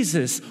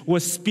 Jesus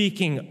was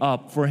speaking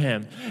up for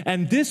him.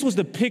 And this was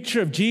the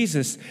picture of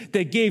Jesus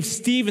that gave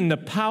Stephen the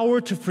power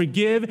to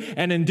forgive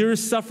and endure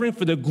suffering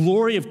for the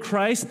glory of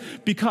Christ,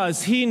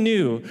 because he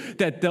knew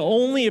that the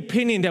only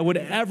opinion that would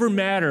ever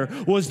matter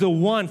was the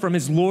one from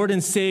his Lord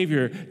and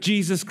Savior,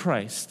 Jesus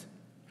Christ.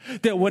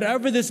 That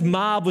whatever this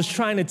mob was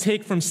trying to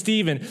take from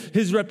Stephen,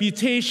 his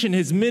reputation,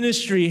 his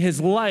ministry,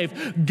 his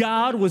life,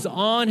 God was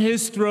on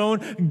his throne.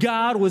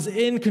 God was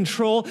in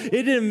control.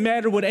 It didn't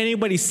matter what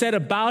anybody said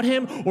about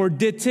him or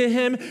did to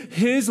him.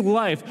 His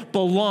life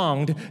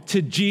belonged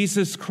to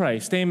Jesus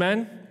Christ.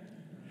 Amen?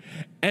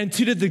 And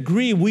to the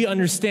degree we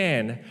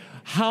understand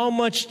how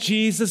much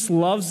Jesus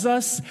loves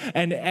us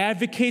and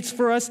advocates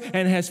for us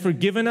and has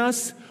forgiven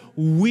us,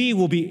 we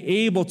will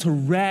be able to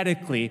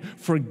radically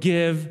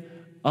forgive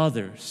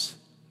others.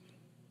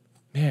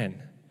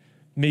 Man,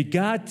 may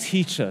God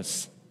teach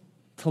us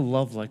to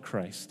love like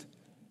Christ.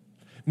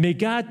 May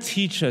God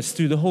teach us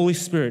through the Holy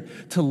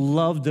Spirit to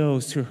love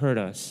those who hurt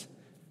us.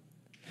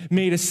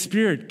 May the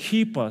Spirit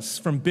keep us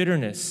from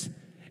bitterness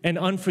and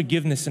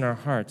unforgiveness in our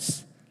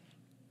hearts.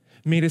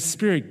 May the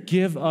Spirit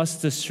give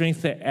us the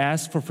strength to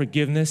ask for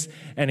forgiveness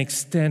and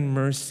extend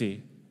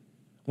mercy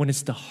when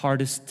it's the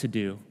hardest to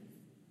do.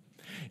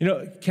 You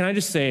know, can I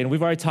just say, and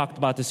we've already talked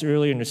about this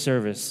earlier in the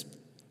service,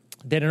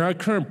 that in our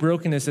current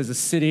brokenness as a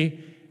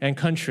city and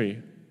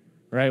country,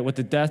 right, with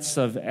the deaths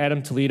of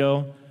Adam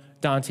Toledo,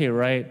 Dante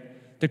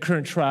Wright, the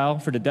current trial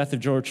for the death of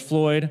George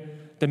Floyd,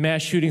 the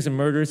mass shootings and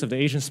murders of the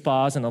Asian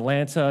spas in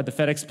Atlanta, the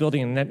FedEx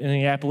building in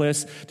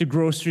Minneapolis, the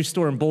grocery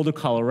store in Boulder,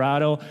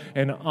 Colorado,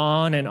 and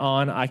on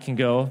I can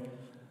go.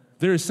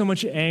 There is so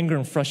much anger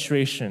and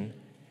frustration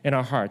in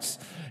our hearts.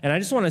 And I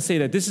just want to say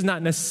that this is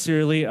not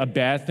necessarily a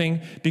bad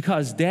thing,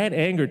 because that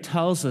anger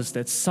tells us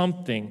that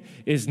something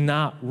is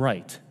not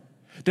right.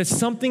 That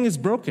something is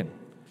broken.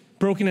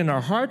 Broken in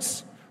our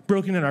hearts,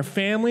 broken in our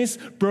families,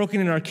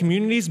 broken in our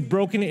communities,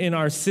 broken in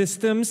our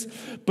systems.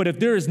 But if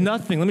there is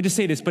nothing, let me just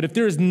say this, but if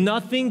there is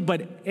nothing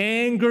but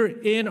anger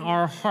in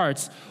our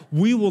hearts,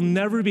 we will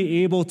never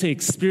be able to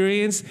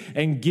experience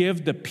and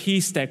give the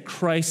peace that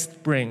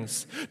Christ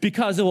brings.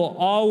 Because it will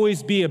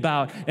always be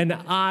about an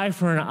eye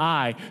for an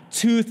eye,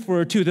 tooth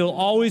for a tooth. There will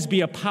always be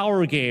a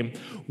power game.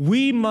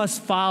 We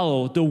must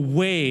follow the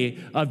way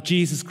of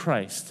Jesus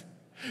Christ.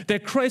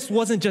 That Christ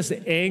wasn't just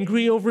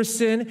angry over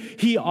sin,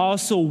 he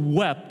also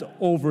wept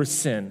over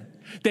sin.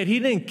 that he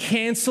didn't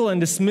cancel and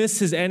dismiss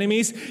his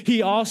enemies.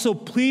 He also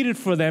pleaded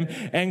for them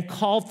and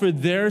called for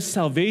their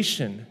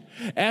salvation.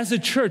 As a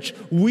church,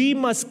 we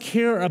must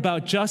care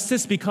about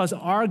justice because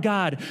our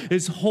God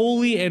is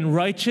holy and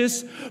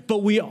righteous,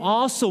 but we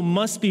also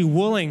must be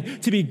willing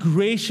to be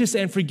gracious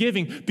and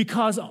forgiving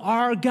because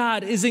our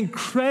God is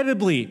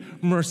incredibly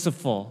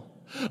merciful.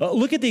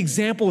 Look at the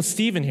example of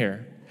Stephen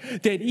here.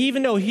 That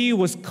even though he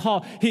was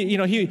called,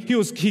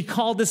 he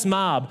called this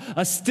mob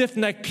a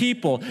stiff-necked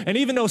people, and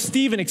even though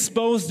Stephen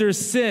exposed their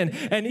sin,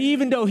 and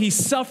even though he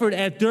suffered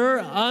at their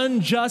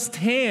unjust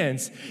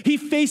hands, he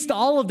faced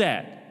all of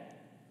that.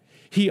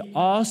 He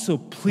also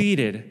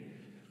pleaded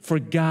for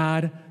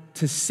God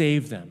to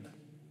save them.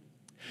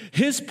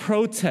 His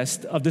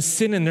protest of the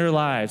sin in their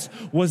lives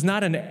was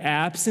not an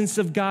absence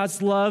of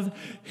God's love.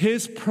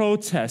 His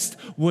protest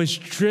was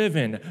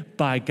driven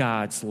by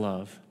God's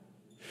love.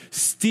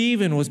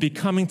 Stephen was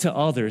becoming to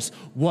others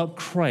what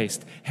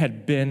Christ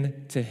had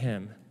been to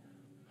him.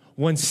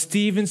 When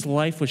Stephen's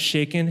life was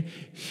shaken,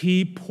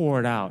 he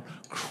poured out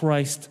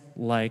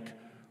Christ-like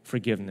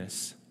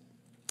forgiveness.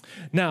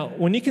 Now,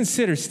 when you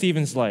consider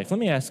Stephen's life, let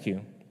me ask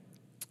you,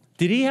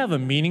 did he have a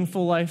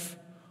meaningful life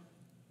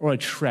or a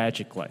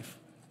tragic life?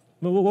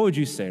 What would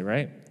you say,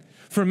 right?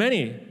 For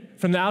many,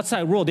 from the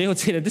outside world, they would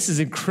say that this is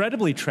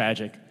incredibly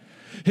tragic.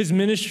 His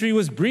ministry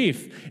was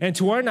brief, and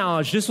to our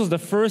knowledge, this was the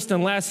first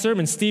and last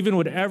sermon Stephen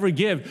would ever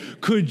give.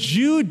 Could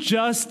you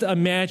just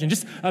imagine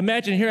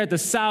here at the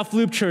South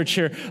Loop Church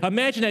here,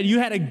 imagine that you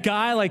had a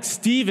guy like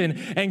Stephen,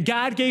 and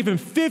God gave him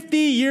 50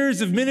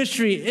 years of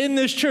ministry in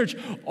this church.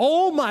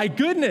 Oh my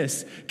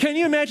goodness. Can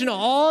you imagine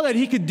all that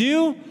he could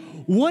do?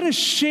 What a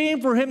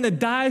shame for him to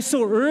die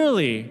so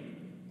early,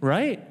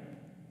 right?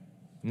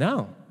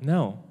 No.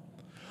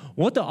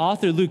 What the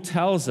author Luke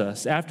tells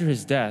us after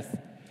his death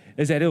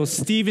is that it was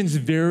Stephen's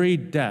very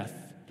death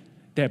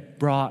that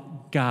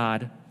brought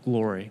God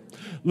glory.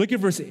 Look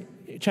at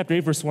chapter 8,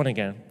 verse 1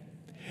 again.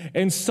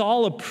 And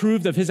Saul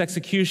approved of his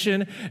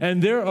execution,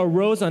 and there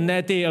arose on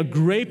that day a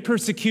great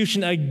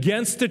persecution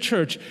against the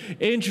church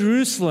in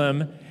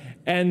Jerusalem,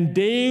 and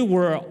they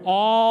were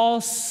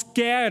all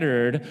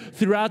scattered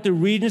throughout the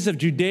regions of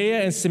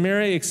Judea and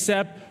Samaria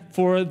except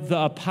for the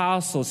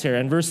apostles here.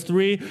 In verse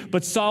 3,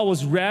 but Saul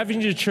was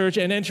ravaging the church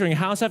and entering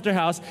house after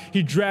house.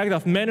 He dragged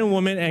off men and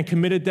women and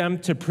committed them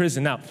to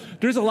prison. Now,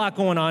 there's a lot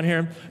going on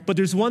here, but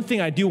there's one thing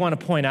I do want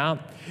to point out,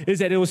 is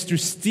that it was through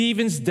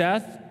Stephen's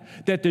death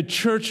that the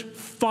church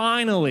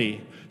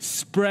finally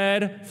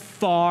spread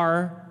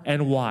far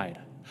and wide.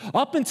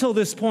 Up until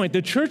this point,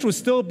 the church was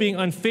still being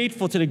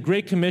unfaithful to the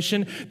Great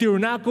Commission. They were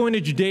not going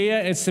to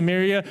Judea and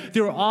Samaria.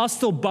 They were all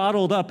still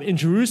bottled up in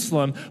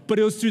Jerusalem. But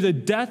it was through the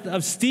death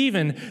of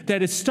Stephen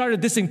that it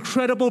started this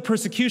incredible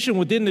persecution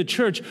within the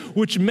church,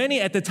 which many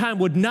at the time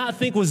would not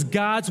think was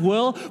God's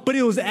will, but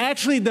it was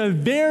actually the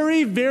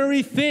very,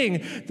 very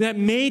thing that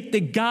made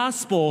the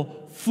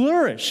gospel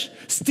flourish.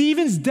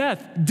 Stephen's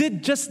death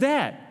did just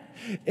that.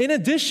 In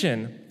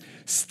addition,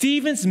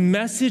 Stephen's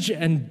message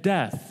and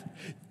death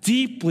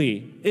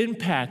deeply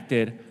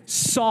impacted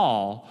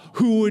Saul,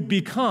 who would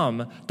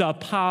become the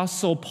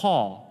Apostle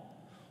Paul.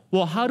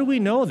 Well, how do we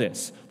know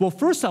this? Well,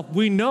 first off,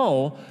 we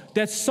know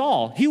that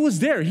Saul, he was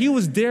there. He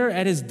was there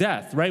at his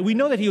death, right? We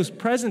know that he was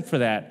present for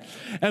that.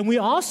 And we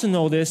also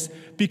know this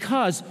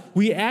because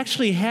we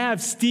actually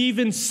have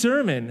Stephen's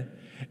sermon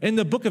in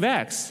the book of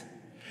Acts.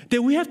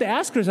 That we have to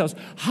ask ourselves,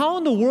 how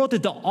in the world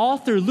did the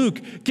author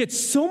Luke get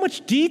so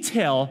much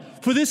detail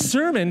for this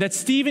sermon that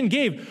Stephen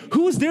gave?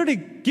 Who was there to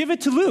give it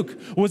to Luke?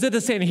 Was it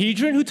the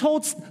Sanhedrin who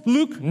told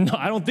Luke? No,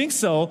 I don't think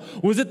so.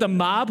 Was it the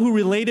mob who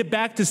related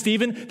back to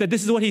Stephen that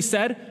this is what he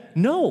said?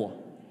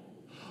 No.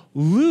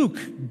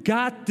 Luke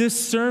got this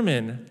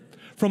sermon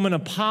from an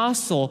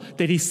apostle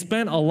that he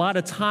spent a lot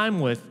of time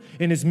with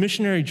in his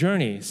missionary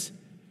journeys.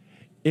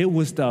 It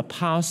was the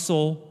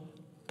Apostle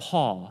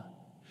Paul.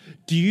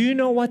 Do you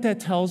know what that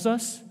tells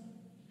us?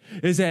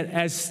 Is that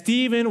as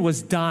Stephen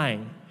was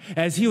dying,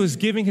 as he was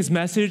giving his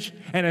message,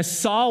 and as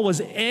Saul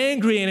was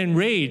angry and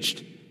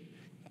enraged,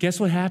 guess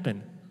what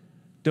happened?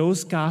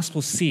 Those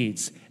gospel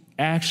seeds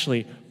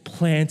actually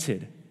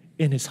planted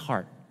in his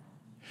heart.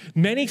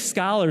 Many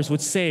scholars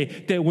would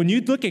say that when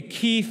you look at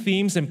key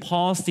themes in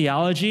Paul's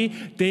theology,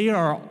 they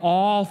are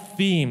all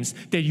themes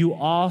that you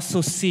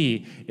also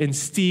see in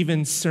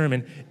Stephen's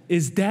sermon.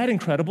 Is that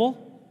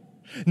incredible?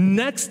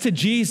 Next to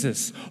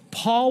Jesus,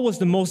 Paul was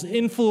the most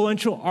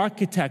influential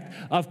architect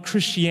of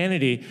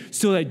Christianity,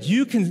 so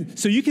you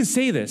can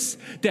say this,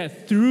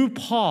 that through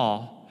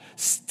Paul,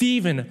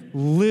 Stephen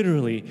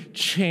literally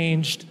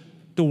changed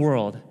the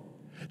world.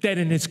 That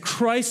in his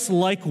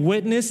Christ-like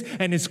witness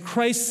and his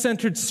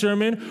Christ-centered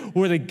sermon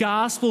where the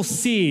gospel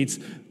seeds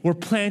were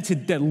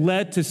planted that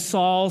led to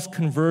Saul's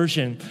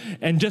conversion.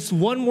 And just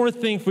one more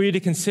thing for you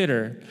to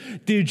consider.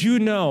 Did you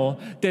know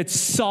that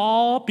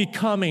Saul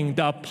becoming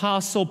the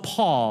Apostle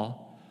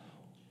Paul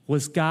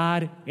was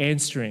God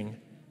answering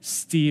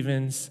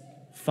Stephen's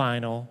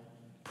final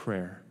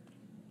prayer?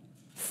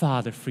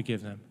 Father,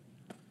 forgive them.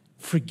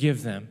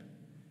 Forgive them.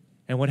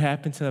 And what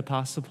happened to the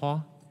Apostle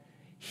Paul?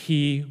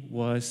 he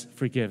was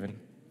forgiven.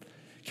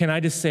 Can I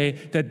just say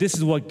that this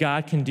is what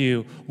God can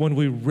do when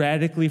we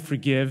radically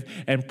forgive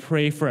and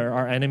pray for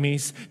our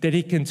enemies, that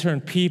he can turn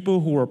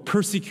people who are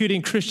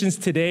persecuting Christians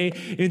today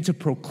into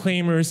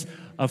proclaimers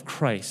of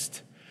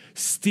Christ.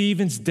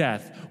 Stephen's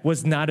death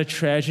was not a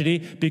tragedy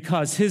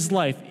because his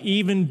life,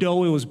 even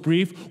though it was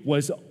brief,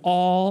 was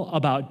all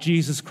about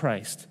Jesus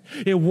Christ.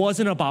 It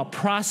wasn't about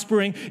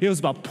prospering. It was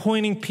about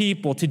pointing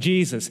people to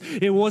Jesus.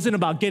 It wasn't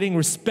about getting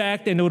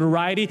respect and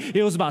notoriety.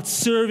 It was about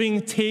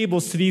serving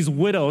tables to these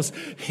widows.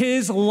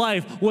 His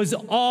life was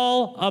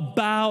all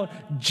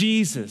about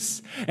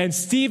Jesus. And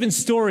Stephen's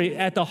story,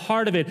 at the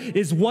heart of it,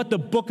 is what the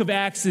book of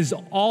Acts is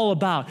all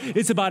about.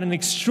 It's about an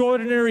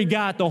extraordinary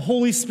God, the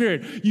Holy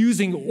Spirit,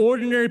 using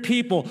ordinary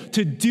people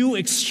to do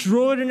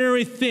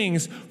extraordinary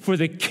things for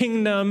the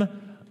kingdom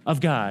of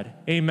God.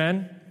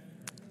 Amen?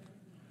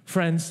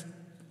 Friends,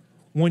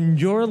 when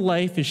your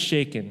life is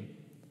shaken,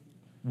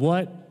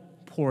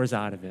 what pours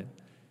out of it?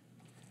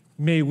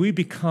 May we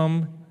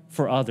become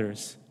for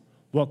others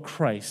what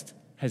Christ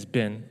has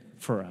been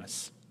for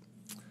us.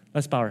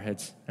 Let's bow our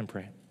heads and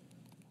pray.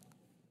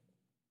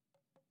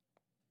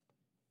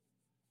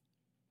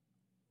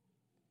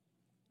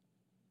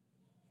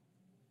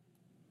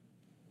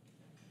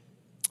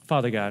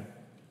 Father God,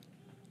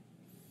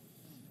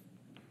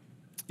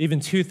 even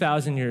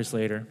 2,000 years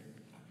later,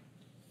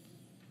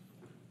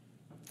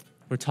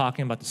 we're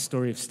talking about the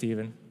story of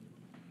Stephen.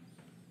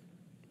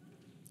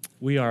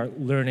 We are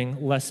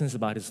learning lessons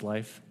about his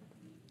life.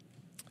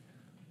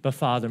 But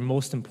Father,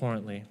 most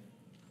importantly,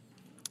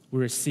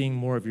 we are seeing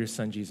more of your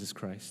Son, Jesus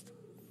Christ.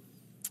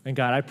 And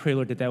God, I pray,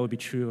 Lord, that would be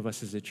true of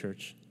us as a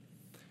church.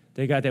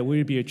 That God, that we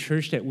would be a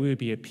church, that we would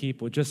be a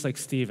people, just like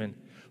Stephen,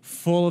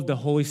 full of the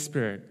Holy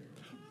Spirit,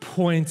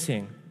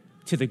 pointing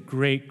to the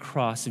great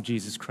cross of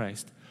Jesus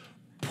Christ,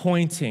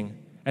 pointing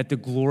at the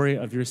glory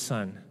of your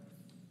Son.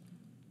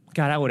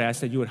 God, I would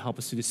ask that you would help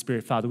us through the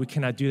Spirit, Father. We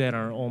cannot do that in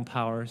our own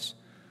powers.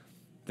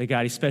 That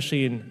God,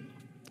 especially in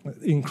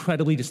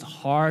incredibly just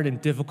hard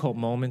and difficult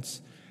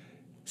moments,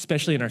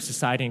 especially in our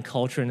society and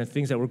culture and the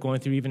things that we're going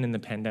through, even in the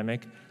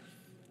pandemic,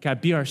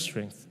 God, be our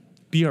strength,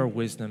 be our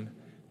wisdom,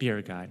 be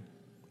our guide.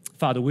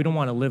 Father, we don't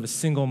want to live a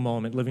single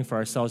moment living for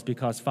ourselves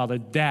because, Father,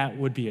 that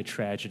would be a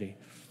tragedy.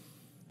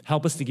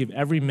 Help us to give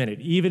every minute,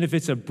 even if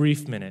it's a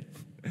brief minute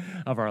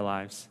of our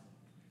lives,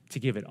 to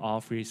give it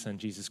all for your Son,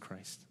 Jesus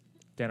Christ.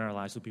 Then our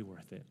lives will be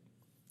worth it.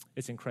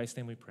 It's in Christ's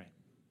name we pray.